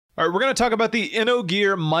All right, we're going to talk about the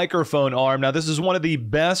InnoGear Microphone Arm. Now, this is one of the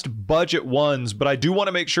best budget ones, but I do want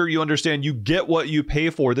to make sure you understand you get what you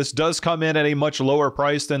pay for. This does come in at a much lower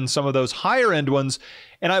price than some of those higher end ones,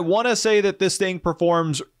 and I want to say that this thing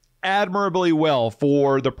performs admirably well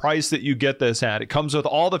for the price that you get this at. It comes with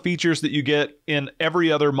all the features that you get in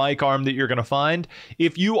every other mic arm that you're going to find.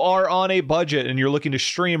 If you are on a budget and you're looking to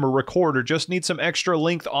stream or record or just need some extra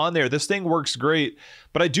length on there, this thing works great.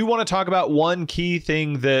 But I do want to talk about one key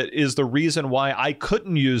thing that is the reason why I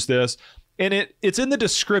couldn't use this. And it's in the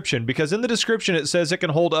description, because in the description it says it can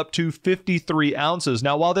hold up to 53 ounces.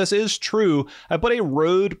 Now, while this is true, I put a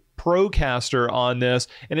Rode Procaster on this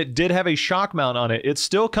and it did have a shock mount on it. It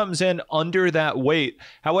still comes in under that weight.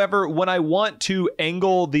 However, when I want to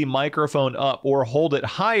angle the microphone up or hold it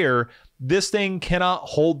higher, this thing cannot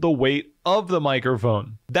hold the weight of the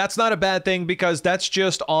microphone. That's not a bad thing because that's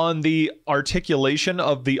just on the articulation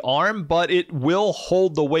of the arm, but it will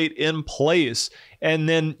hold the weight in place. And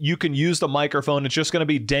then you can use the microphone. It's just going to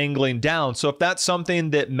be dangling down. So if that's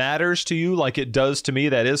something that matters to you, like it does to me,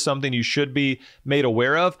 that is something you should be made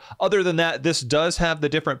aware of. Other than that, this does have the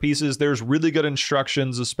different pieces. There's really good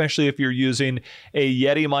instructions, especially if you're using a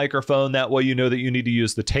Yeti microphone. That way you know that you need to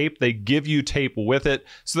use the tape. They give you tape with it.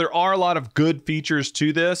 So there are a lot of good features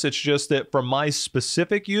to this. It's just that for my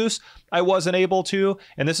specific use, I wasn't able to.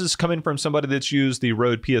 And this is coming from somebody that's used the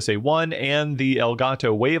Rode PSA-1 and the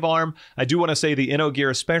Elgato Wave Arm. I do want to say the InnoGear,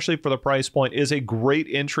 especially for the price point, is a great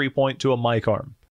entry point to a mic arm.